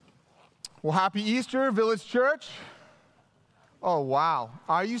Well, happy Easter, Village Church. Oh, wow.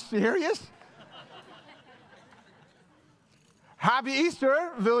 Are you serious? Happy Easter,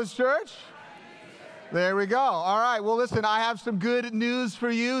 Village Church. There we go. All right. Well, listen, I have some good news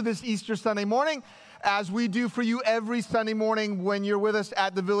for you this Easter Sunday morning, as we do for you every Sunday morning when you're with us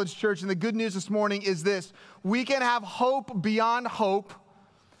at the Village Church. And the good news this morning is this: we can have hope beyond hope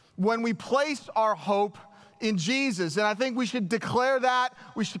when we place our hope in Jesus. And I think we should declare that,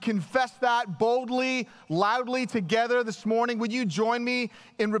 we should confess that boldly, loudly together this morning. Would you join me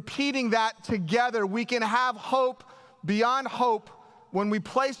in repeating that together? We can have hope beyond hope when we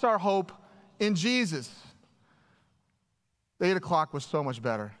place our hope in Jesus. The 8 o'clock was so much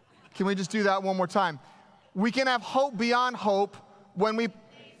better. Can we just do that one more time? We can have hope beyond hope when we...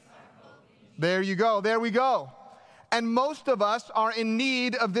 There you go. There we go. And most of us are in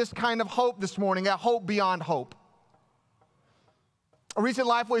need of this kind of hope this morning, a hope beyond hope. A recent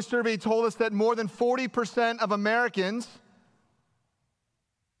Lifeway survey told us that more than 40% of Americans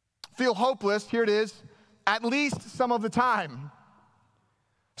feel hopeless, here it is, at least some of the time.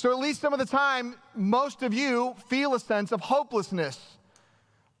 So at least some of the time, most of you feel a sense of hopelessness.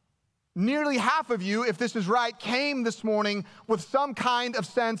 Nearly half of you, if this is right, came this morning with some kind of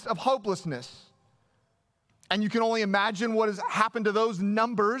sense of hopelessness. And you can only imagine what has happened to those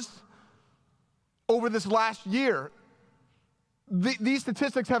numbers over this last year. These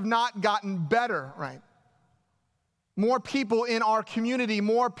statistics have not gotten better, right? More people in our community,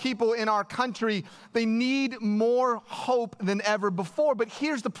 more people in our country, they need more hope than ever before. But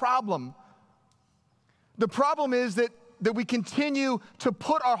here's the problem. The problem is that we continue to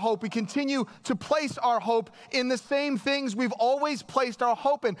put our hope, we continue to place our hope in the same things we've always placed our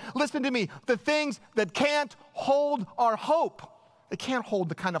hope in. Listen to me, the things that can't hold our hope, they can't hold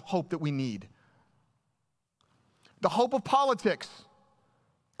the kind of hope that we need. The hope of politics,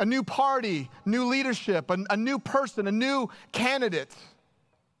 a new party, new leadership, a new person, a new candidate.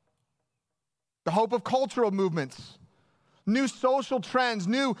 The hope of cultural movements, new social trends,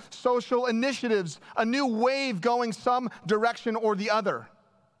 new social initiatives, a new wave going some direction or the other.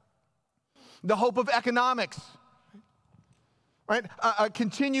 The hope of economics, right? A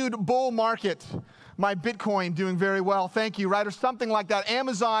continued bull market. My Bitcoin doing very well, thank you, right? Or something like that.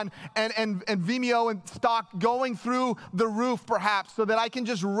 Amazon and Vimeo and stock going through the roof perhaps, so that I can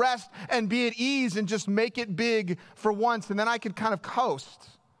just rest and be at ease and just make it big for once, and then I could kind of coast.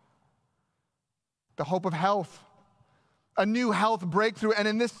 The hope of health. A new health breakthrough, and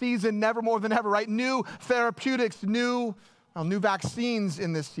in this season, never more than ever, right? New therapeutics, new vaccines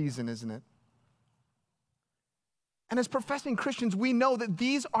in this season, isn't it? And as professing Christians, we know that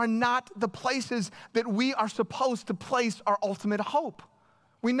these are not the places that we are supposed to place our ultimate hope.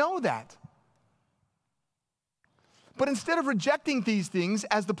 We know that. But instead of rejecting these things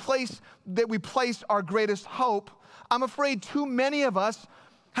as the place that we place our greatest hope, I'm afraid too many of us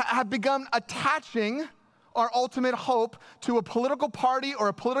have begun attaching our ultimate hope to a political party or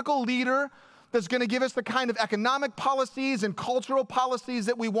a political leader that's going to give us the kind of economic policies and cultural policies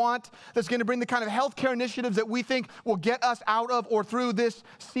that we want, that's going to bring the kind of healthcare initiatives that we think will get us out of or through this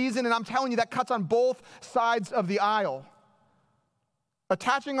season. And I'm telling you, that cuts on both sides of the aisle.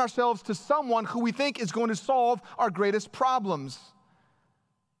 Attaching ourselves to someone who we think is going to solve our greatest problems.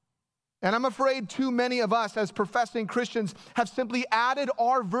 And I'm afraid too many of us as professing Christians have simply added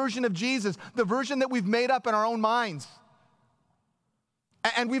our version of Jesus, the version that we've made up in our own minds.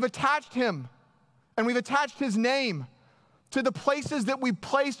 And we've attached him, and we've attached his name to the places that we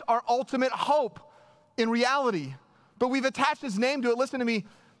place our ultimate hope in reality. But we've attached his name to it, listen to me,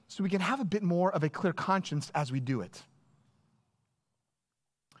 so we can have a bit more of a clear conscience as we do it.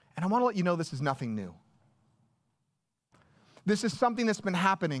 And I want to let you know this is nothing new. This is something that's been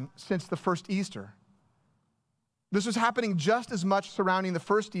happening since the first Easter. This was happening just as much surrounding the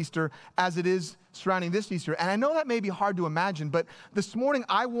first Easter as it is surrounding this Easter. And I know that may be hard to imagine, but this morning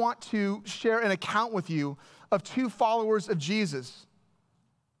I want to share an account with you of two followers of Jesus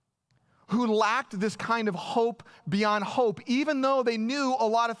who lacked this kind of hope beyond hope. Even though they knew a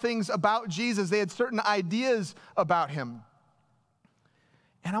lot of things about Jesus, they had certain ideas about him.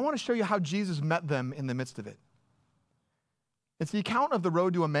 And I want to show you how Jesus met them in the midst of it. It's the account of the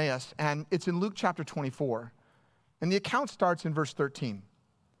road to Emmaus, and it's in Luke chapter 24. And the account starts in verse 13,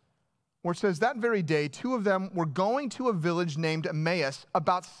 where it says, that very day, two of them were going to a village named Emmaus,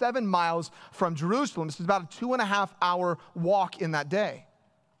 about 7 miles from Jerusalem. This is about a 2.5-hour walk in that day.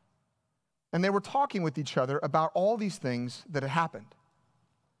 And they were talking with each other about all these things that had happened.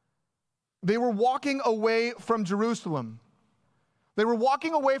 They were walking away from Jerusalem They were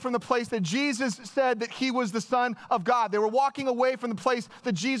walking away from the place that Jesus said that he was the Son of God. They were walking away from the place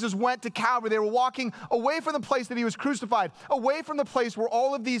that Jesus went to Calvary. They were walking away from the place that he was crucified, away from the place where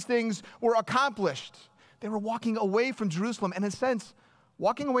all of these things were accomplished. They were walking away from Jerusalem, and in a sense,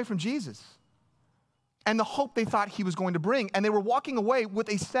 walking away from Jesus and the hope they thought he was going to bring. And they were walking away with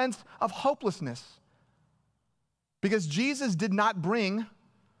a sense of hopelessness because Jesus did not bring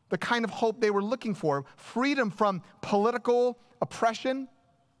the kind of hope they were looking for: freedom from political oppression,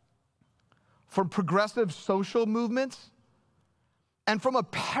 from progressive social movements, and from a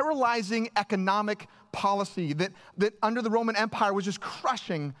paralyzing economic policy that under the Roman Empire was just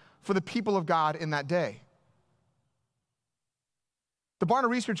crushing for the people of God in that day. The Barna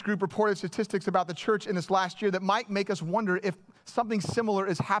Research Group reported statistics about the church in this last year that might make us wonder if something similar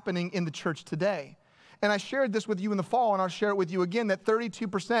is happening in the church today. And I shared this with you in the fall, and I'll share it with you again, that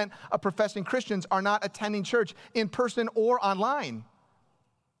 32% of professing Christians are not attending church in person or online.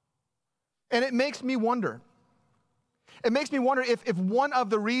 And it makes me wonder. It makes me wonder if one of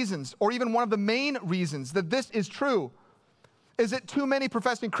the reasons, or even one of the main reasons that this is true, is that too many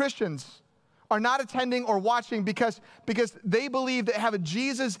professing Christians are not attending or watching because they believe they have a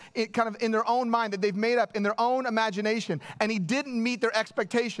Jesus kind of in their own mind that they've made up in their own imagination, and he didn't meet their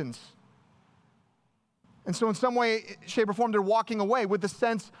expectations. And so in some way, shape, or form, they're walking away with a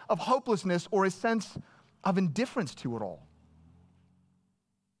sense of hopelessness or a sense of indifference to it all.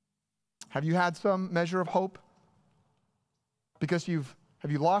 Have you had some measure of hope? Have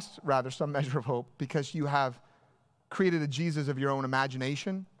you lost, rather, some measure of hope because you have created a Jesus of your own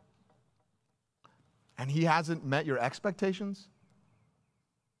imagination and he hasn't met your expectations?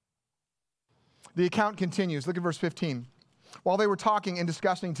 The account continues. Look at verse 15. While they were talking and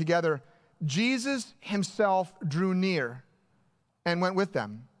discussing together, Jesus himself drew near and went with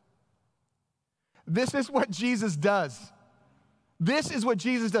them. This is what Jesus does. This is what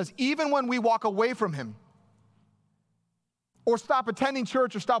Jesus does. Even when we walk away from him, or stop attending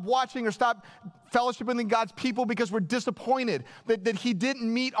church, or stop watching, or stop fellowshipping with God's people because we're disappointed that he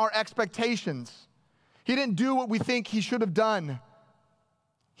didn't meet our expectations. He didn't do what we think he should have done.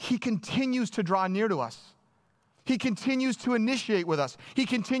 He continues to draw near to us. He continues to initiate with us. He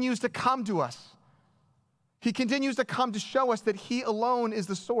continues to come to us. He continues to come to show us that he alone is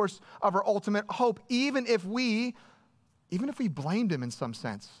the source of our ultimate hope, even if we blamed him in some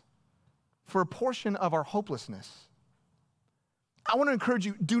sense for a portion of our hopelessness. I want to encourage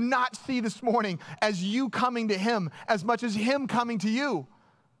you, do not see this morning as you coming to him as much as him coming to you.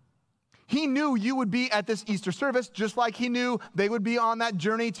 He knew you would be at this Easter service just like he knew they would be on that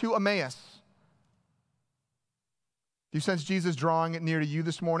journey to Emmaus. Do you sense Jesus drawing near to you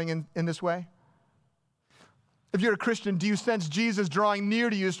this morning in this way? If you're a Christian, do you sense Jesus drawing near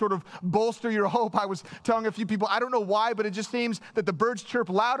to you to sort of bolster your hope? I was telling a few people, I don't know why, but it just seems that the birds chirp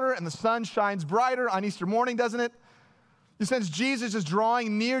louder and the sun shines brighter on Easter morning, doesn't it? You sense Jesus is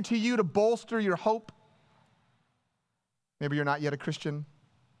drawing near to you to bolster your hope? Maybe you're not yet a Christian.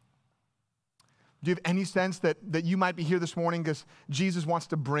 Do you have any sense that you might be here this morning because Jesus wants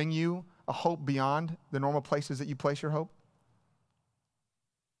to bring you a hope beyond the normal places that you place your hope?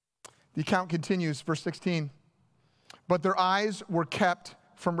 The account continues, verse 16. But their eyes were kept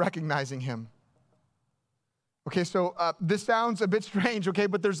from recognizing him. Okay, so this sounds a bit strange, okay,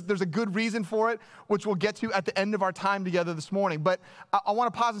 but there's a good reason for it, which we'll get to at the end of our time together this morning. But I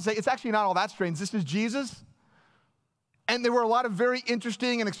want to pause and say it's actually not all that strange. This is Jesus. And there were a lot of very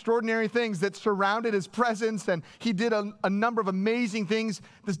interesting and extraordinary things that surrounded his presence, and he did a number of amazing things.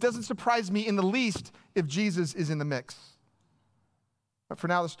 This doesn't surprise me in the least if Jesus is in the mix. But for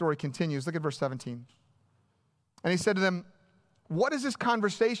now, the story continues. Look at verse 17. And he said to them, "What is this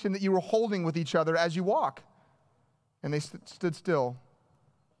conversation that you were holding with each other as you walk?" And they stood still,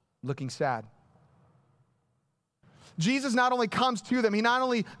 looking sad. Jesus not only comes to them, he not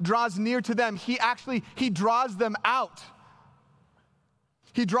only draws near to them, he draws them out.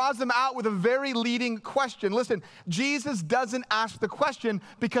 He draws them out with a very leading question. Listen, Jesus doesn't ask the question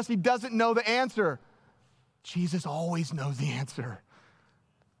because he doesn't know the answer. Jesus always knows the answer.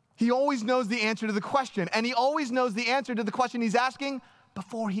 He always knows the answer to the question, and he always knows the answer to the question he's asking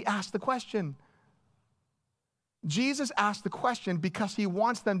before he asks the question. Jesus asked the question because he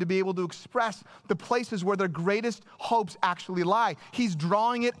wants them to be able to express the places where their greatest hopes actually lie. He's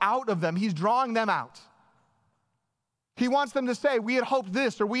drawing it out of them. He's drawing them out. He wants them to say, we had hoped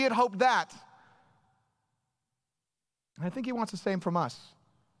this or we had hoped that. And I think he wants the same from us.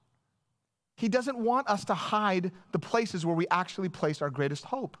 He doesn't want us to hide the places where we actually place our greatest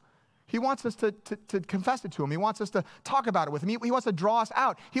hope. He wants us to confess it to him. He wants us to talk about it with him. He wants to draw us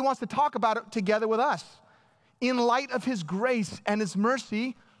out. He wants to talk about it together with us. in light of his grace and his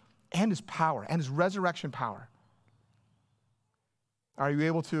mercy and his power and his resurrection power. Are you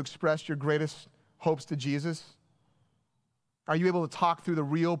able to express your greatest hopes to Jesus? Are you able to talk through the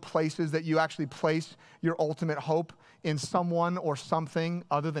real places that you actually place your ultimate hope in someone or something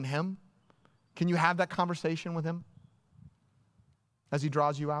other than him? Can you have that conversation with him as he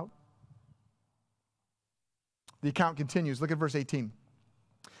draws you out? The account continues. Look at verse 18.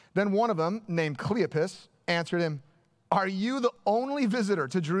 Then one of them, named Cleopas, answered him, "Are you the only visitor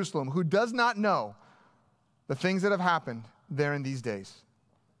to Jerusalem who does not know the things that have happened there in these days?"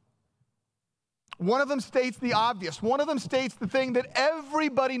 One of them states the obvious. One of them states the thing that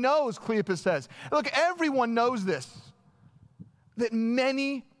everybody knows, Cleopas says. Look, everyone knows this, that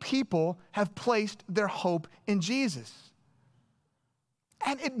many people have placed their hope in Jesus.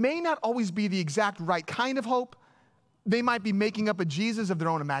 And it may not always be the exact right kind of hope. They might be making up a Jesus of their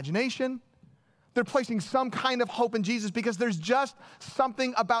own imagination. They're placing some kind of hope in Jesus because there's just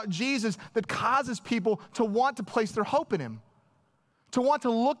something about Jesus that causes people to want to place their hope in him, to want to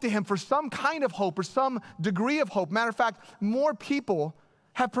look to him for some kind of hope or some degree of hope. Matter of fact, more people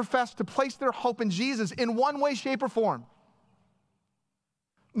have professed to place their hope in Jesus in one way, shape, or form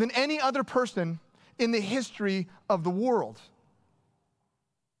than any other person in the history of the world.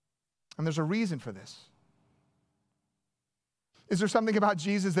 And there's a reason for this. Is there something about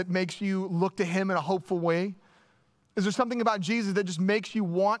Jesus that makes you look to him in a hopeful way? Is there something about Jesus that just makes you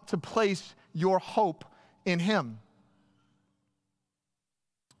want to place your hope in him?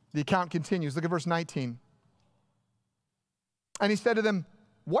 The account continues. Look at verse 19. And he said to them,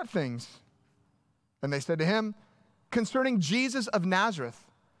 "What things?" And they said to him, "Concerning Jesus of Nazareth,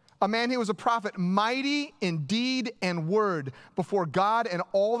 a man who was a prophet, mighty in deed and word before God and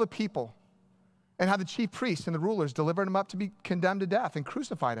all the people, and how the chief priests and the rulers delivered him up to be condemned to death and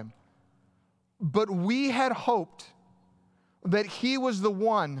crucified him. But we had hoped that he was the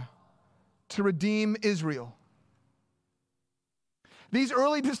one to redeem Israel." These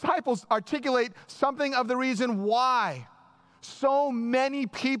early disciples articulate something of the reason why so many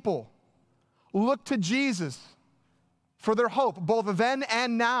people look to Jesus for their hope, both then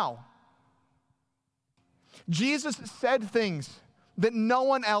and now. Jesus said things that no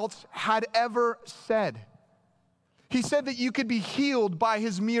one else had ever said. He said that you could be healed by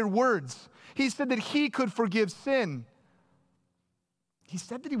his mere words. He said that he could forgive sin. He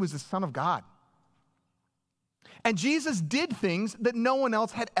said that he was the Son of God. And Jesus did things that no one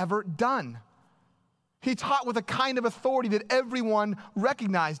else had ever done. He taught with a kind of authority that everyone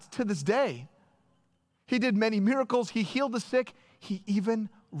recognized to this day. He did many miracles. He healed the sick. He even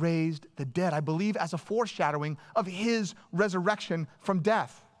raised the dead, I believe, as a foreshadowing of his resurrection from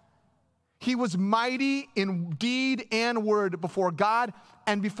death. He was mighty in deed and word before God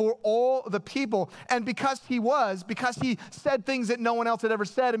and before all the people. And because he said things that no one else had ever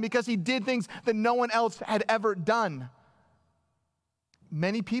said, and because he did things that no one else had ever done,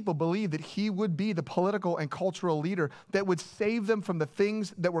 many people believed that he would be the political and cultural leader that would save them from the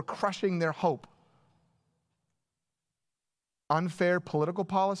things that were crushing their hope. Unfair political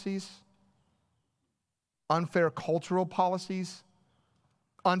policies, unfair cultural policies,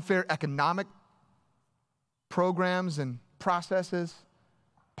 unfair economic programs and processes,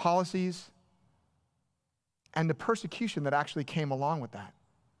 policies, and the persecution that actually came along with that.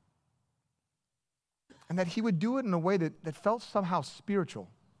 And that he would do it in a way that felt somehow spiritual.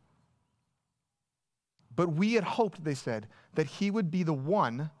 But we had hoped, they said, that he would be the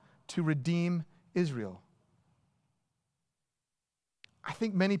one to redeem Israel. I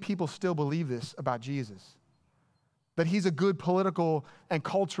think many people still believe this about Jesus, that he's a good political and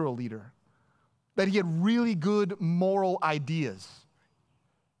cultural leader, that he had really good moral ideas,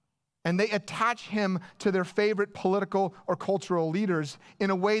 and they attach him to their favorite political or cultural leaders in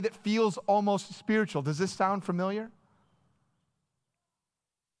a way that feels almost spiritual. Does this sound familiar?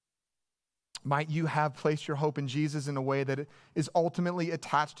 Might you have placed your hope in Jesus in a way that is ultimately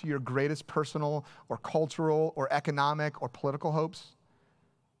attached to your greatest personal or cultural or economic or political hopes?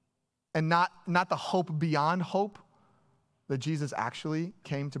 And not the hope beyond hope that Jesus actually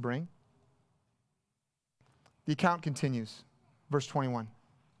came to bring? The account continues, verse 21.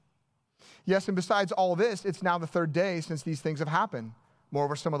 Yes, and besides all this, it's now the third day since these things have happened.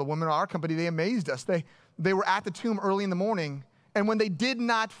 Moreover, some of the women of our company, they amazed us. They were at the tomb early in the morning, and when they did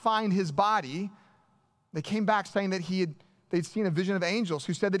not find his body, they came back saying that they'd seen a vision of angels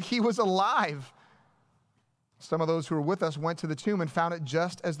who said that he was alive. Some of those who were with us went to the tomb and found it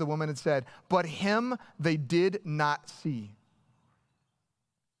just as the woman had said, but him they did not see.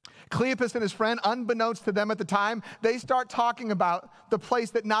 Cleopas and his friend, unbeknownst to them at the time, they start talking about the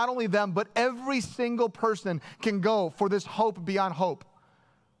place that not only them, but every single person can go for this hope beyond hope.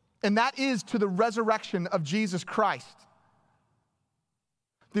 And that is to the resurrection of Jesus Christ.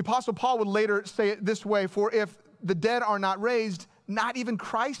 The Apostle Paul would later say it this way, for if the dead are not raised, not even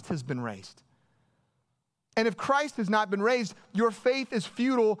Christ has been raised. And if Christ has not been raised, your faith is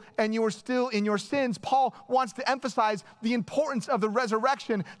futile and you are still in your sins. Paul wants to emphasize the importance of the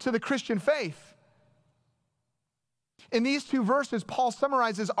resurrection to the Christian faith. In these two verses, Paul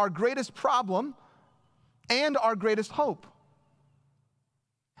summarizes our greatest problem and our greatest hope.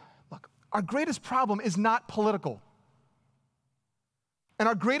 Look, our greatest problem is not political. And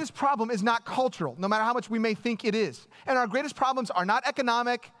our greatest problem is not cultural, no matter how much we may think it is. And our greatest problems are not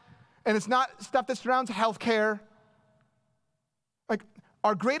economic, and it's not stuff that surrounds healthcare. Like,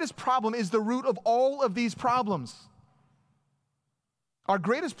 our greatest problem is the root of all of these problems. Our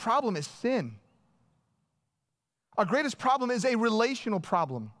greatest problem is sin. Our greatest problem is a relational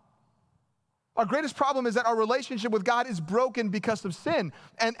problem. Our greatest problem is that our relationship with God is broken because of sin.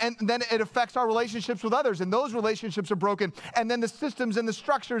 And then it affects our relationships with others. And those relationships are broken. And then the systems and the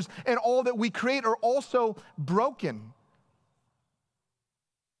structures and all that we create are also broken.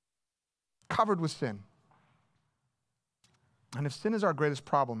 Covered with sin. And if sin is our greatest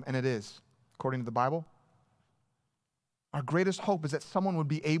problem, and it is, according to the Bible, our greatest hope is that someone would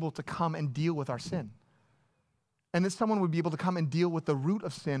be able to come and deal with our sin. And that someone would be able to come and deal with the root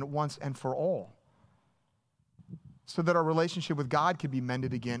of sin once and for all. So that our relationship with God could be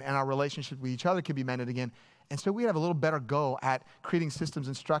mended again, and our relationship with each other could be mended again. And so we have a little better go at creating systems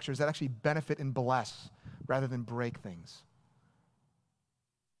and structures that actually benefit and bless rather than break things.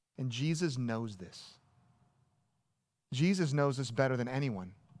 And Jesus knows this. Jesus knows this better than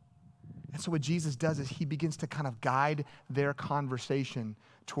anyone. And so what Jesus does is he begins to kind of guide their conversation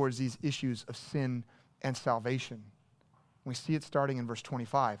towards these issues of sin and salvation. We see it starting in verse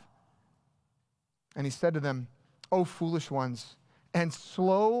 25. And he said to them, O foolish ones, and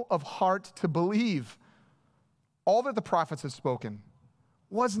slow of heart to believe all that the prophets have spoken.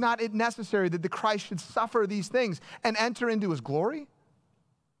 Was not it necessary that the Christ should suffer these things and enter into his glory?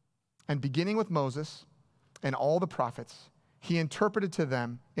 And beginning with Moses and all the prophets, he interpreted to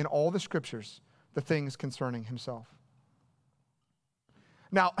them in all the scriptures the things concerning himself.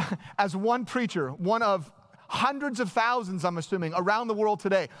 Now, as one preacher, one of hundreds of thousands, I'm assuming, around the world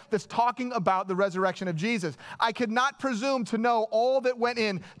today that's talking about the resurrection of Jesus, I could not presume to know all that went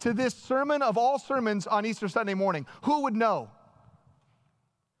into this sermon of all sermons on Easter Sunday morning. Who would know?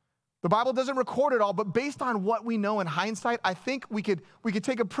 The Bible doesn't record it all, but based on what we know in hindsight, I think we could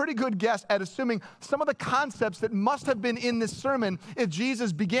take a pretty good guess at assuming some of the concepts that must have been in this sermon if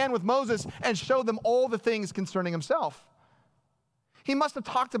Jesus began with Moses and showed them all the things concerning himself. He must have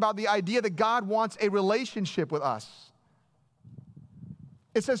talked about the idea that God wants a relationship with us.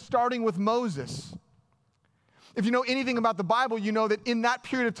 It says starting with Moses. If you know anything about the Bible, you know that in that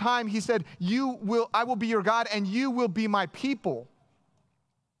period of time, he said, I will be your God and you will be my people.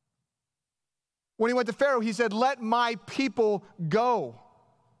 When he went to Pharaoh, he said, let my people go.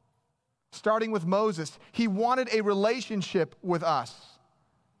 Starting with Moses, he wanted a relationship with us.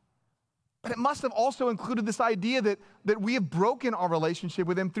 But it must have also included this idea that we have broken our relationship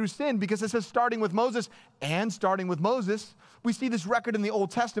with him through sin, because it says starting with Moses, and starting with Moses, we see this record in the Old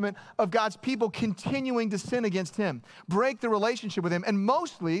Testament of God's people continuing to sin against him, break the relationship with him, and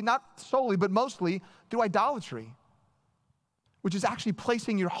mostly, not solely, but mostly through idolatry, which is actually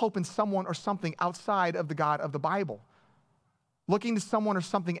placing your hope in someone or something outside of the God of the Bible, looking to someone or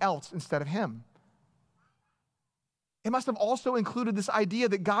something else instead of him. It must have also included this idea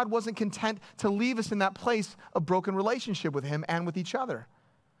that God wasn't content to leave us in that place of broken relationship with him and with each other.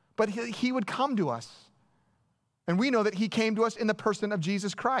 But he would come to us. And we know that he came to us in the person of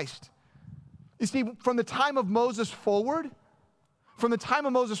Jesus Christ. You see, from the time of Moses forward,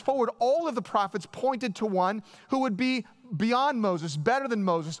 all of the prophets pointed to one who would be beyond Moses, better than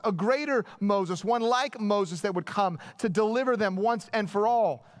Moses, a greater Moses, one like Moses that would come to deliver them once and for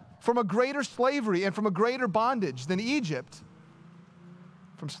all from a greater slavery and from a greater bondage than Egypt,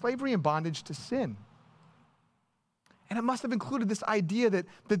 from slavery and bondage to sin. And it must have included this idea that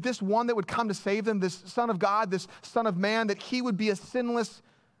this one that would come to save them, this Son of God, this Son of Man, that he would be a sinless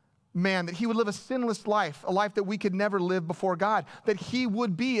man, that he would live a sinless life, a life that we could never live before God, that he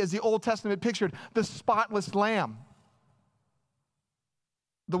would be, as the Old Testament pictured, the spotless lamb,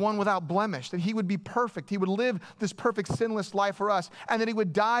 the one without blemish, that he would be perfect. He would live this perfect sinless life for us, and that he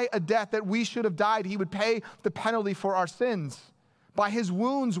would die a death that we should have died. He would pay the penalty for our sins. By his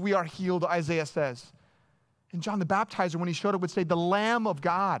wounds we are healed, Isaiah says. And John the Baptizer, when he showed up, would say, the Lamb of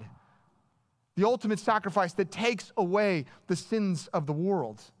God The ultimate sacrifice that takes away the sins of the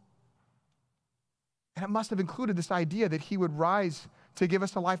world. And it must have included this idea that he would rise to give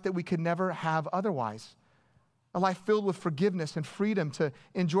us a life that we could never have otherwise. A life filled with forgiveness and freedom to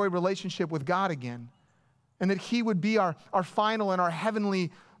enjoy relationship with God again. And that he would be our final and our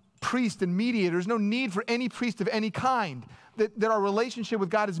heavenly priest and mediator. There's no need for any priest of any kind. That our relationship with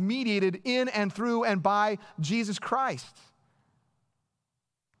God is mediated in and through and by Jesus Christ.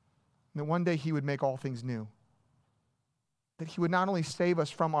 And that one day he would make all things new. That he would not only save us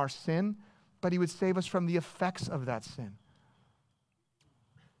from our sin, but he would save us from the effects of that sin.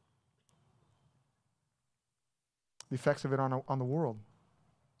 The effects of it on the world.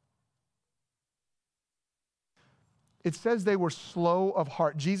 It says they were slow of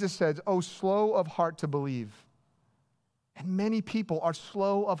heart. Jesus says, oh, slow of heart to believe. And many people are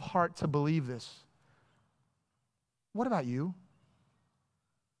slow of heart to believe this. What about you?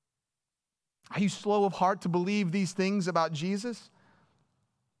 Are you slow of heart to believe these things about Jesus?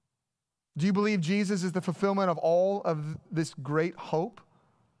 Do you believe Jesus is the fulfillment of all of this great hope?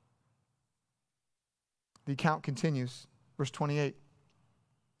 The account continues, verse 28.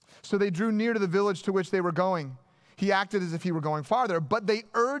 So they drew near to the village to which they were going. He acted as if he were going farther, but they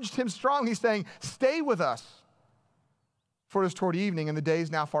urged him strongly, saying, stay with us, for it is toward evening, and the day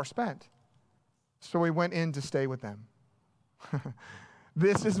is now far spent. So he went in to stay with them.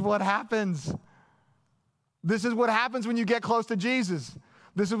 This is what happens. This is what happens when you get close to Jesus.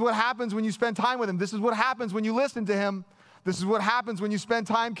 This is what happens when you spend time with him. This is what happens when you listen to him. This is what happens when you spend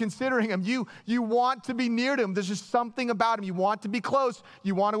time considering him. You want to be near to him. There's just something about him. You want to be close.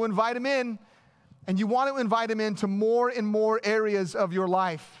 You want to invite him in. And you want to invite him into more and more areas of your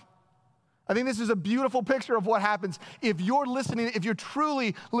life. I think this is a beautiful picture of what happens if you're listening, if you're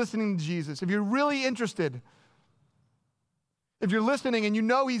truly listening to Jesus, if you're really interested. If you're listening and you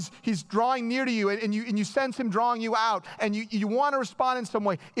know he's drawing near to you and you sense him drawing you out and you want to respond in some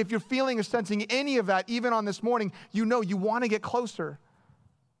way, if you're feeling or sensing any of that, even on this morning, you know you want to get closer.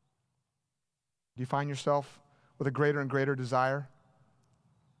 Do you find yourself with a greater and greater desire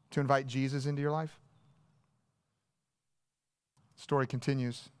to invite Jesus into your life? The story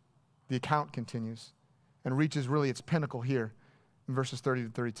continues, the account continues, and reaches really its pinnacle here in verses 30 to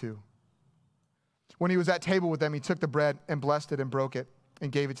 32. When he was at table with them, he took the bread and blessed it and broke it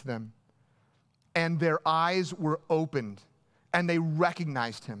and gave it to them. And their eyes were opened, and they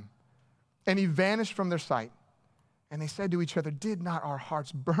recognized him. And he vanished from their sight. And they said to each other, did not our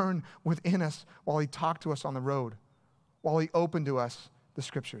hearts burn within us while he talked to us on the road, while he opened to us the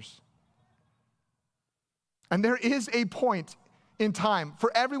scriptures? And there is a point in time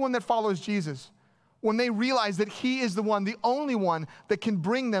for everyone that follows Jesus when they realize that he is the one, the only one that can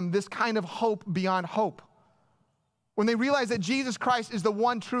bring them this kind of hope beyond hope. When they realize that Jesus Christ is the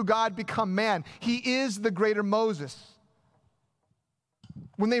one true God become man. He is the greater Moses.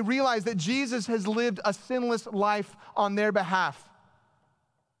 When they realize that Jesus has lived a sinless life on their behalf.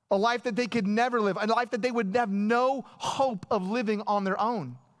 A life that they could never live. A life that they would have no hope of living on their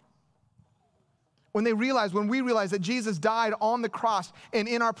own. When we realize that Jesus died on the cross and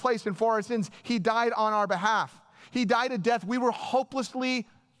in our place and for our sins, he died on our behalf. He died a death we were hopelessly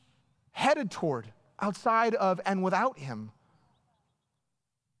headed toward, outside of and without him.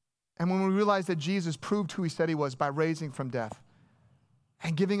 And when we realize that Jesus proved who he said he was by raising from death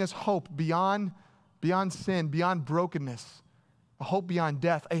and giving us hope beyond sin, beyond brokenness, a hope beyond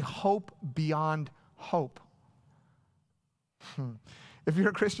death, a hope beyond hope. If you're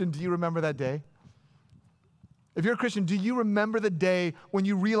a Christian, do you remember that day? If you're a Christian, do you remember the day when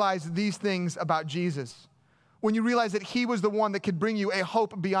you realized these things about Jesus? When you realized that he was the one that could bring you a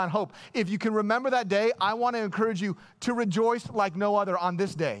hope beyond hope. If you can remember that day, I want to encourage you to rejoice like no other on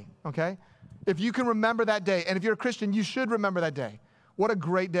this day, okay? If you can remember that day, and if you're a Christian, you should remember that day. What a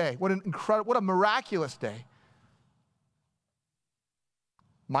great day. What a miraculous day.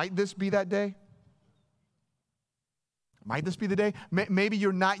 Might this be that day? Might this be the day? Maybe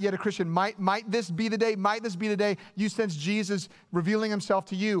you're not yet a Christian. Might this be the day? Might this be the day you sense Jesus revealing himself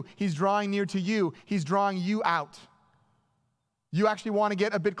to you? He's drawing near to you. He's drawing you out. You actually want to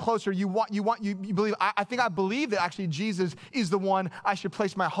get a bit closer. You believe. I think I believe that actually Jesus is the one I should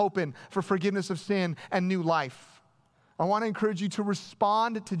place my hope in for forgiveness of sin and new life. I want to encourage you to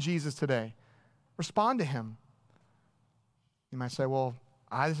respond to Jesus today. Respond to him. You might say, well,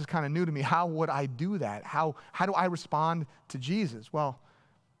 this is kind of new to me. How would I do that? How do I respond to Jesus? Well,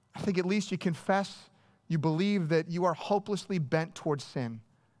 I think at least you confess, you believe that you are hopelessly bent towards sin.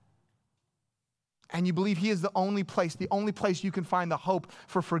 and you believe he is the only place you can find the hope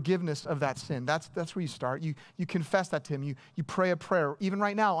for forgiveness of that sin. That's where you start. You confess that to him. You pray a prayer. Even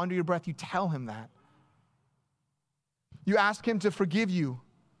right now, under your breath, you tell him that. You ask him to forgive you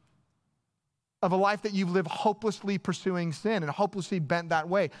of a life that you've lived hopelessly pursuing sin and hopelessly bent that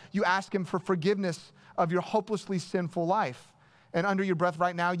way. You ask him for forgiveness of your hopelessly sinful life. And under your breath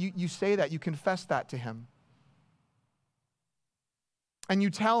right now, you say that, you confess that to him. And you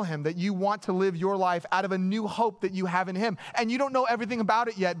tell him that you want to live your life out of a new hope that you have in him. And you don't know everything about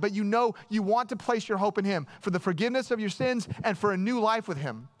it yet, but you know you want to place your hope in him for the forgiveness of your sins and for a new life with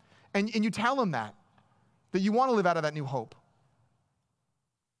him. And you tell him that you want to live out of that new hope.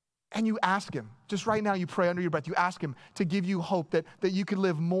 And you ask him, just right now you pray under your breath, you ask him to give you hope that you could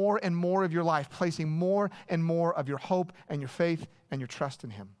live more and more of your life, placing more and more of your hope and your faith and your trust in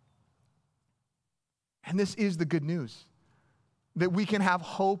him. And this is the good news, that we can have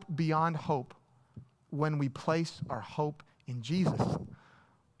hope beyond hope when we place our hope in Jesus.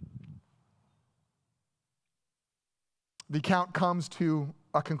 The account comes to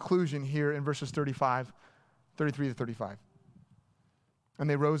a conclusion here in verses 33 to 35. And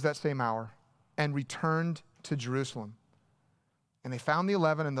they rose that same hour and returned to Jerusalem. And they found the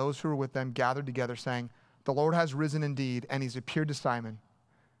 11 and those who were with them gathered together, saying, "The Lord has risen indeed, and he's appeared to Simon."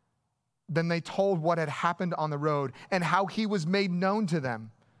 Then they told what had happened on the road and how he was made known to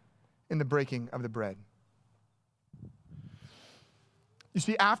them in the breaking of the bread. You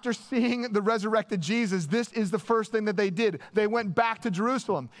see, after seeing the resurrected Jesus, this is the first thing that they did. They went back to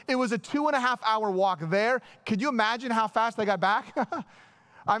Jerusalem. It was a 2.5-hour walk there. Could you imagine how fast they got back?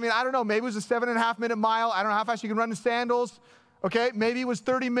 I mean, I don't know. Maybe it was a 7.5-minute mile. I don't know how fast you can run in sandals. Okay, maybe it was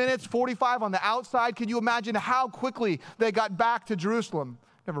 30 minutes, 45 on the outside. Could you imagine how quickly they got back to Jerusalem?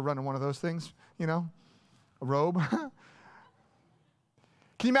 Never run in one of those things, a robe.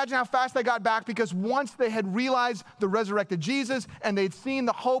 Can you imagine how fast they got back? Because once they had realized the resurrected Jesus and they'd seen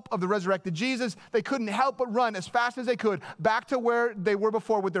the hope of the resurrected Jesus, they couldn't help but run as fast as they could back to where they were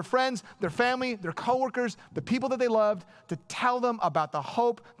before with their friends, their family, their coworkers, the people that they loved, to tell them about the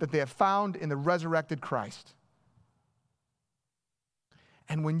hope that they have found in the resurrected Christ.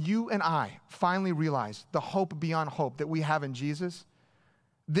 And when you and I finally realize the hope beyond hope that we have in Jesus,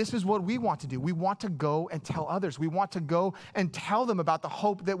 this is what we want to do. We want to go and tell others. We want to go and tell them about the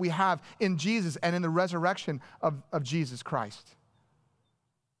hope that we have in Jesus and in the resurrection of Jesus Christ.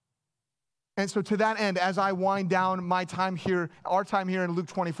 And so to that end, as I wind down my time here, our time here in Luke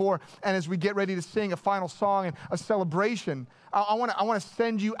 24, and as we get ready to sing a final song and a celebration, I want to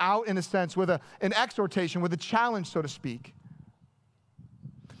send you out, in a sense, with an exhortation, with a challenge, so to speak.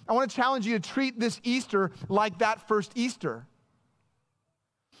 I want to challenge you to treat this Easter like that first Easter.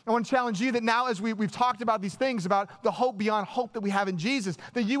 I want to challenge you that now, as we've talked about these things, about the hope beyond hope that we have in Jesus,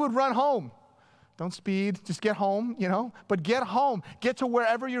 that you would run home. Don't speed, just get home, but get home. Get to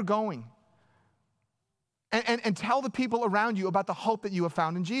wherever you're going. And tell the people around you about the hope that you have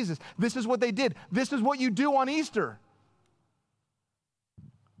found in Jesus. This is what they did. This is what you do on Easter.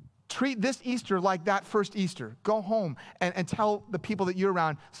 Treat this Easter like that first Easter. Go home and tell the people that you're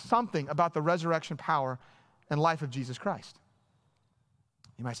around something about the resurrection power and life of Jesus Christ.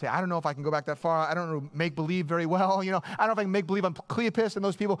 You might say, I don't know if I can go back that far. I don't know make believe very well. I don't know if I can make believe on Cleopas and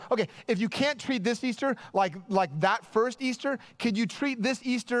those people. Okay, if you can't treat this Easter like that first Easter, could you treat this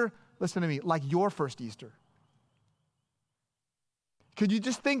Easter, listen to me, like your first Easter? Could you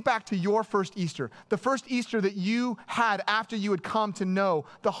just think back to your first Easter, the first Easter that you had after you had come to know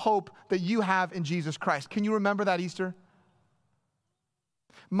the hope that you have in Jesus Christ? Can you remember that Easter?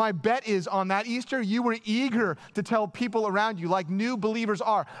 My bet is on that Easter, you were eager to tell people around you, like new believers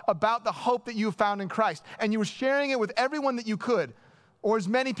are, about the hope that you have found in Christ. And you were sharing it with everyone that you could, or as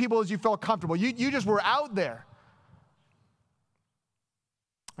many people as you felt comfortable. You just were out there.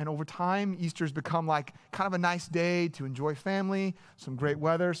 And over time, Easter's become like kind of a nice day to enjoy family, some great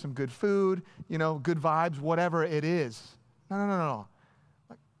weather, some good food, good vibes, whatever it is. No.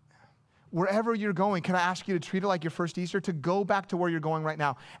 Wherever you're going, can I ask you to treat it like your first Easter, to go back to where you're going right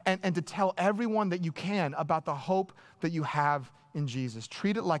now and to tell everyone that you can about the hope that you have in Jesus.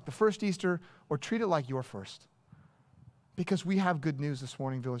 Treat it like the first Easter or treat it like your first. Because we have good news this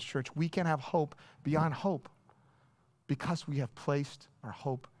morning, Village Church. We can have hope beyond hope because we have placed our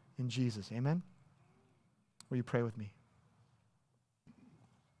hope in Jesus. Amen? Will you pray with me?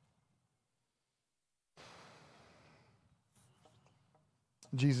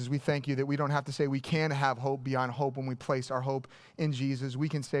 Jesus, we thank you that we don't have to say we can have hope beyond hope when we place our hope in Jesus. We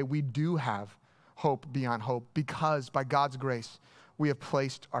can say we do have hope beyond hope because by God's grace, we have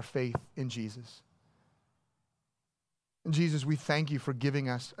placed our faith in Jesus. And Jesus, we thank you for giving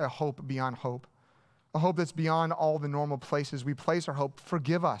us a hope beyond hope. a hope that's beyond all the normal places we place our hope.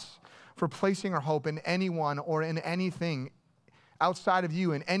 Forgive us for placing our hope in anyone or in anything outside of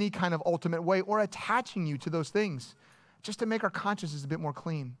you in any kind of ultimate way, or attaching you to those things just to make our consciences a bit more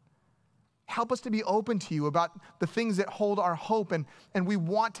clean. Help us to be open to you about the things that hold our hope, and we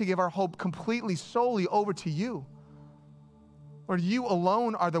want to give our hope completely, solely over to you. Lord, you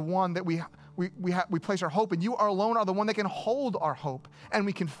alone are the one that we place our hope in. You alone are the one that can hold our hope. And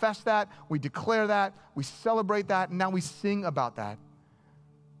we confess that, we declare that, we celebrate that, and now we sing about that.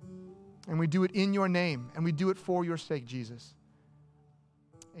 And we do it in your name, and we do it for your sake, Jesus.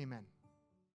 Amen.